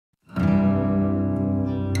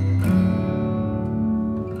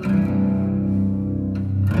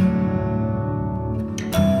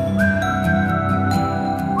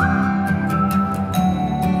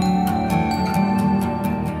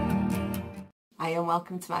Hi and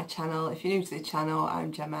welcome to my channel. If you're new to the channel,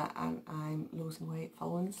 I'm Gemma and I'm losing weight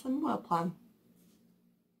following the Slim World plan.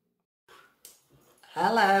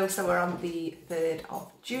 Hello, so we're on the 3rd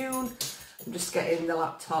of June. I'm just getting the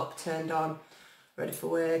laptop turned on, ready for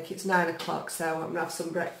work. It's 9 o'clock, so I'm going to have some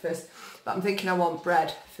breakfast. But I'm thinking I want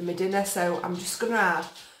bread for my dinner, so I'm just going to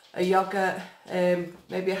have a yoghurt,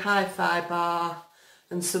 maybe a hi-fi bar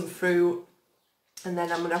and some fruit. And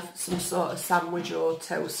then I'm going to have some sort of sandwich or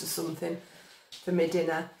toast or something for my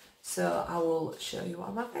dinner, so I will show you what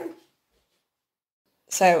I'm having.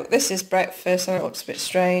 So this is breakfast. I know it looks a bit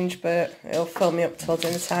strange, but it'll fill me up till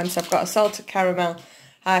dinner time. So I've got a salted caramel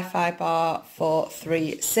hi-fi bar for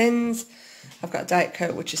 3 sins. I've got a Diet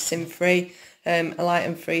Coke, which is sin free, a light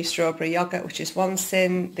and free strawberry yoghurt, which is 1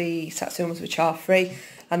 sin, the satsumas, which are free,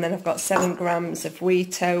 and then I've got 7 grams of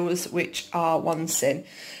Weetos, which are 1 sin.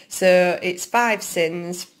 So it's 5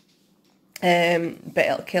 sins, but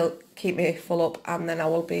it'll keep me full up, and then I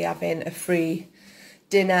will be having a free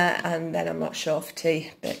dinner, and then I'm not sure for tea,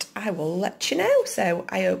 but I will let you know. So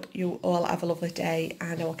I hope you all have a lovely day,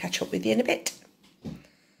 and I will catch up with you in a bit.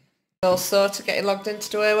 Also, to get you logged in to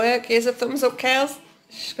do her work, here's a thumbs up, Kales.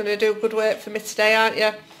 She's going to do good work for me today, aren't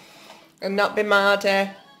you? And not be mardy,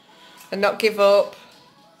 and not give up.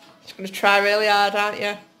 She's going to try really hard, aren't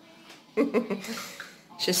you?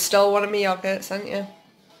 She stole one of my yogurts, haven't you?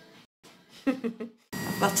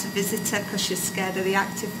 I've got a visitor because she's scared of the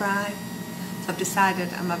active fry, so I've decided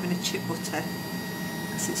I'm having a chip butter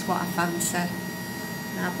because it's what I fancy.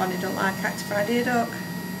 Now Bonnie don't like active fry, do you, Doc?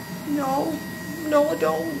 No, I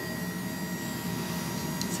don't.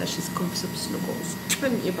 So she's come for some snuggles,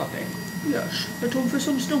 haven't you, Bobby? Yes. I come for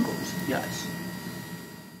some snuggles, yes.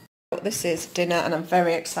 This is dinner and I'm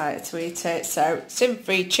very excited to eat it. So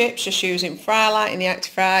sin-free chips, just using Fry Light in the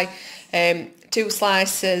active fry. 2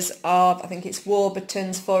 slices of, I think it's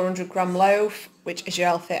Warburton's 400 gram loaf, which is your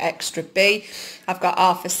healthy extra B. I've got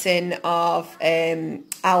half a sin of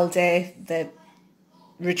Aldi, the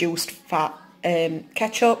reduced fat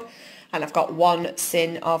ketchup, and I've got 1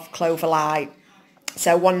 sin of Clover Light.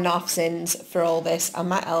 So 1.5 sins for all this and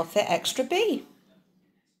my healthy extra B.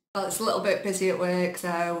 Well, it's a little bit busy at work,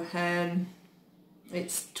 so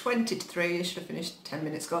it's 20 to 3, I should have finished 10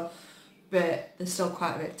 minutes ago. But there's still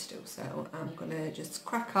quite a bit to do, so I'm going to just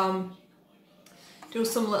crack on, do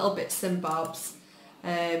some little bits and bobs.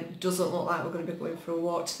 Doesn't look like we're going to be going for a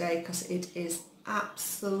walk today because it is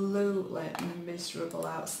absolutely miserable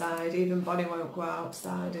outside. Even Bonnie won't go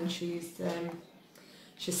outside, and she's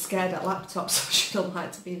scared at laptops, so she don't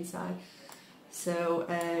like to be inside. So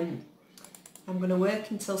I'm going to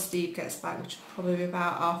work until Steve gets back, which will probably be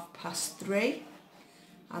about 3:30.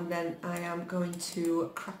 And then I am going to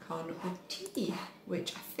crack on with tea,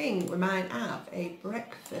 which I think we might have a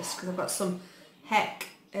breakfast because I've got some Heck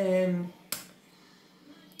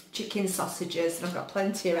chicken sausages and I've got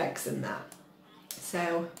plenty of eggs in that.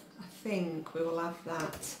 So I think we will have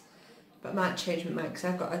that, but I might change my mind because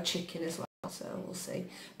I've got a chicken as well, so we'll see.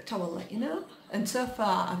 But I will let you know. And so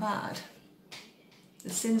far I've had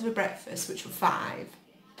the sins with breakfast, which were 5,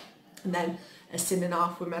 and then a sin and a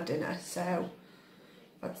half with my dinner. So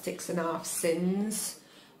I've had 6.5 sins.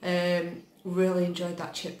 Really enjoyed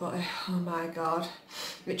that chip butter. Oh my god,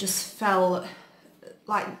 it just felt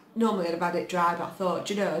like, normally I'd have had it dry, but I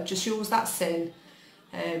thought, you know, just use that sin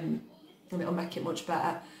and it'll make it much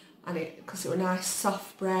better. And because it was nice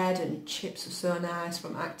soft bread and chips were so nice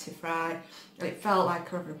from Active Fry, and it felt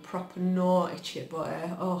like I having a proper naughty chip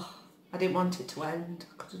butter. Oh, I didn't want it to end.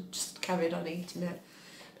 I could have just carried on eating it.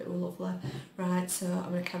 It was lovely. Right, so I'm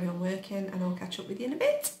going to carry on working and I'll catch up with you in a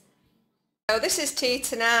bit. So this is tea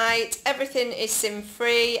tonight. Everything is sin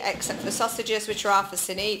free except for the sausages, which are half a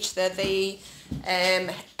sin each. They're the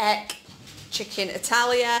Heck chicken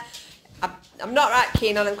Italia. I'm not right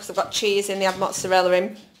keen on them because I've got cheese in, they have mozzarella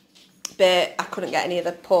in, but I couldn't get any of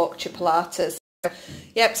the pork chipolatas.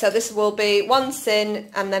 Yep, so this will be 1 sin,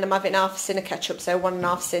 and then I'm having half a sin of ketchup, so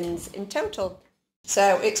 1.5 sins in total.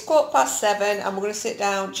 So it's 7:15 and we're going to sit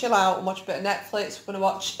down, chill out and watch a bit of Netflix. We're going to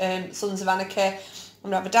watch Sons of Anarchy. I'm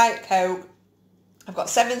going to have a Diet Coke. I've got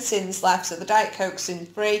 7 sins left, so the Diet Coke's sin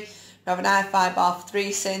free. I have an hi-fi bar for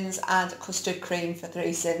 3 sins and custard cream for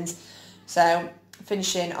 3 sins. So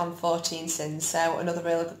finishing on 14 sins. So another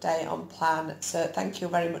really good day on plan. So thank you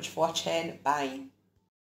very much for watching. Bye.